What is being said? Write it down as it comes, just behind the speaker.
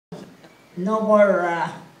no more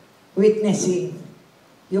witnessing.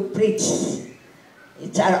 You preach.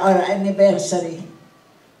 It's our anniversary.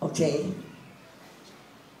 Okay.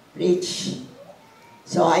 Preach.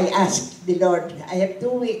 So I asked the Lord, I have 2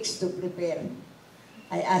 weeks to prepare.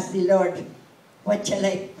 I asked the Lord, what shall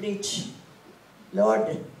I preach?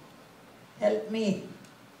 Lord, help me.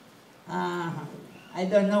 I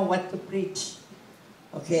don't know what to preach.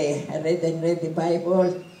 Okay, I read the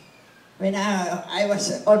Bible. When I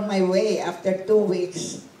was on my way after 2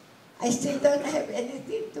 weeks, I still don't have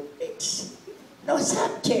anything to preach. No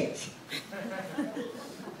subject.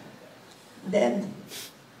 Then,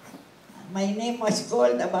 my name was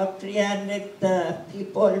called, about 300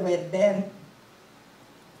 people were there.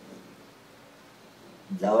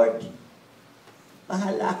 Lord,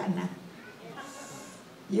 bahala ka na.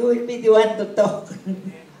 You will be the one to talk.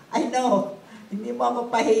 I know, hindi mo ako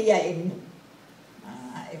pahiyain.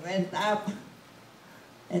 I went up,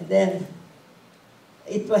 and then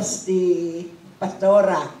it was the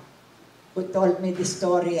pastora who told me the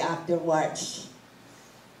story afterwards.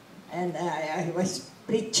 And I was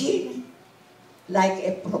preaching like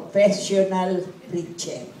a professional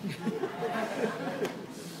preacher.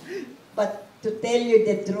 But to tell you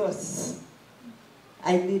the truth,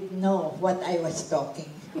 I didn't know what I was talking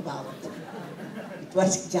about. It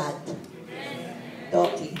was God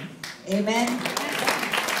talking. Amen?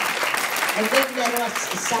 And then there was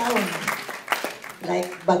a sound, like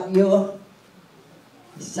bagyo,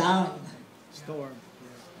 sound. Storm.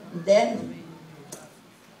 And then,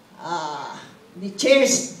 the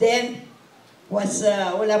chairs then was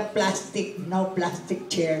walang plastic, no plastic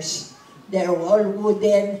chairs. They're all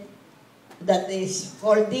wooden, that is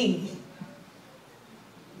folding.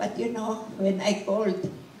 But you know, when I called,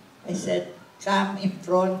 I said, come in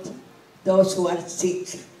front, those who are sick,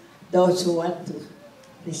 those who want to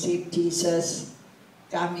receive Jesus,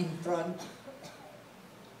 come in front.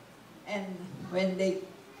 And when they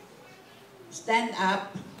stand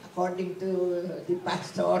up, according to the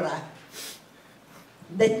pastora,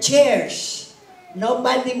 the chairs,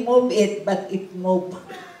 nobody moved it, but it moved.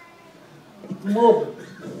 It moved.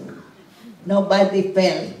 Nobody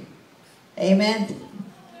fell. Amen?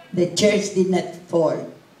 The chairs did not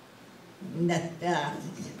fall.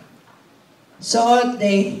 So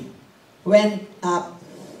they went up,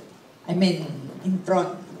 in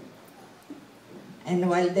front. And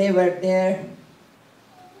while they were there,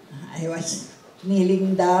 I was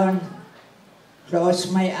kneeling down,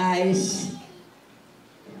 closed my eyes,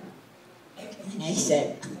 and I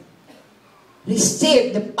said,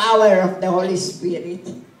 receive the power of the Holy Spirit.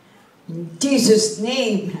 In Jesus'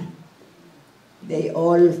 name. They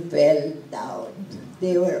all fell down.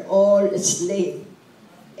 They were all slain.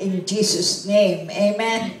 In Jesus' name.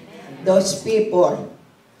 Amen. Those people,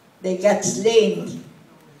 they got slain.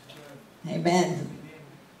 Amen.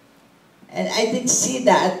 And I didn't see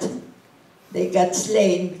that. They got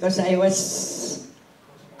slain because I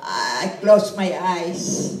closed my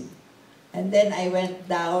eyes. And then I went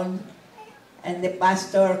down and the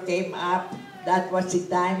pastor came up. That was the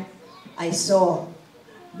time I saw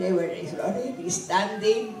they were already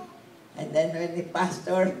standing. And then when the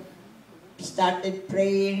pastor started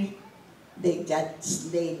praying, they got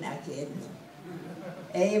slain again.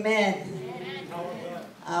 Amen.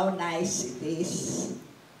 How nice it is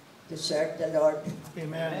to serve the Lord.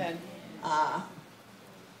 Amen.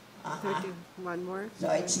 One more. So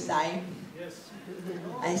it's time.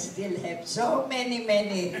 I still have so many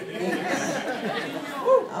things.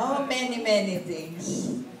 Oh, many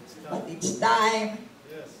things. But it's time.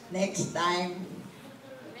 Next time,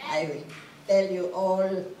 I will tell you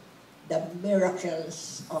all the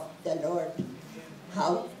miracles of the Lord.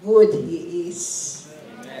 How good He is.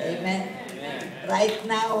 Amen. Right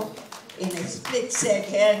now, in a split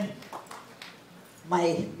second,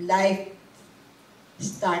 my life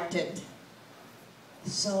started.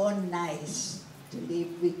 So nice to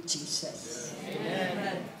live with Jesus.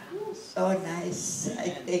 Amen. So nice. I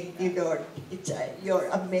thank you, Lord.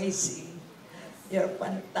 You're amazing. You're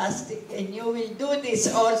fantastic. And you will do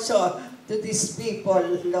this also to these people,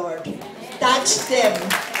 Lord. Touch them.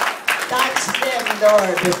 Touch them,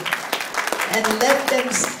 Lord. And let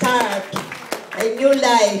them start a new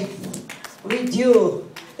life with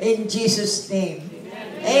you in Jesus' name.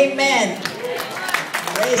 Amen.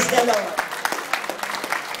 Praise the Lord.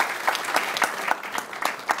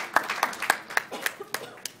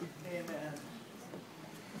 Amen.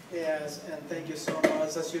 Yes, and thank you so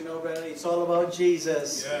much. As you know, brother, it's all about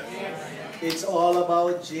Jesus. It's all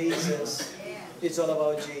about Jesus. It's all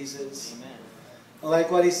about Jesus.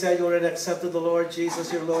 Like what he said, you already accepted the Lord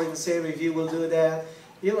Jesus, your Lord and Savior. If you will do that,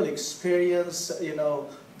 you will experience,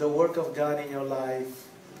 the work of God in your life.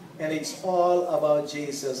 And it's all about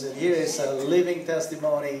Jesus. And here is a living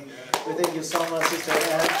testimony. We thank you so much, Sister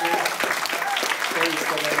Angie. Praise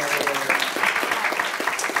the name of the Lord.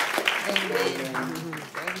 Amen.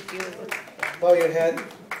 Thank you. Bow your head.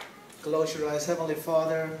 Close your eyes. Heavenly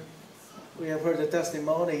Father, we have heard the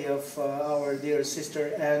testimony of our dear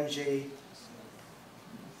Sister Angie.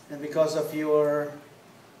 And because of your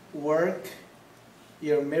work,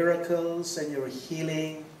 your miracles, and your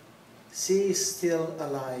healing, she is still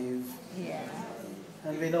alive. Yeah.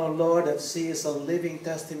 And we know, Lord, that she is a living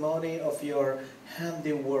testimony of your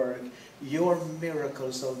handiwork, your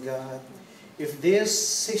miracles, oh God. If this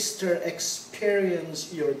sister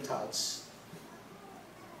experience your touch,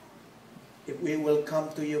 if we will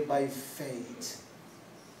come to you by faith,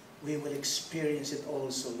 we will experience it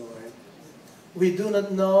also, Lord. We do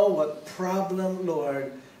not know what problem,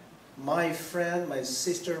 Lord, my friend, my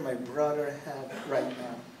sister, my brother have right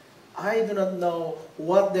now. I do not know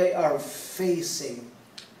what they are facing.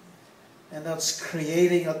 And that's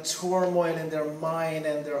creating a turmoil in their mind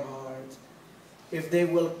and their heart. If they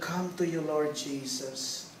will come to you, Lord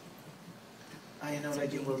Jesus, I know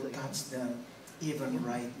that you will touch them even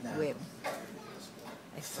right now.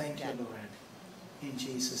 Thank you, Lord. In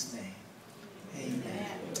Jesus' name.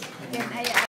 Amen.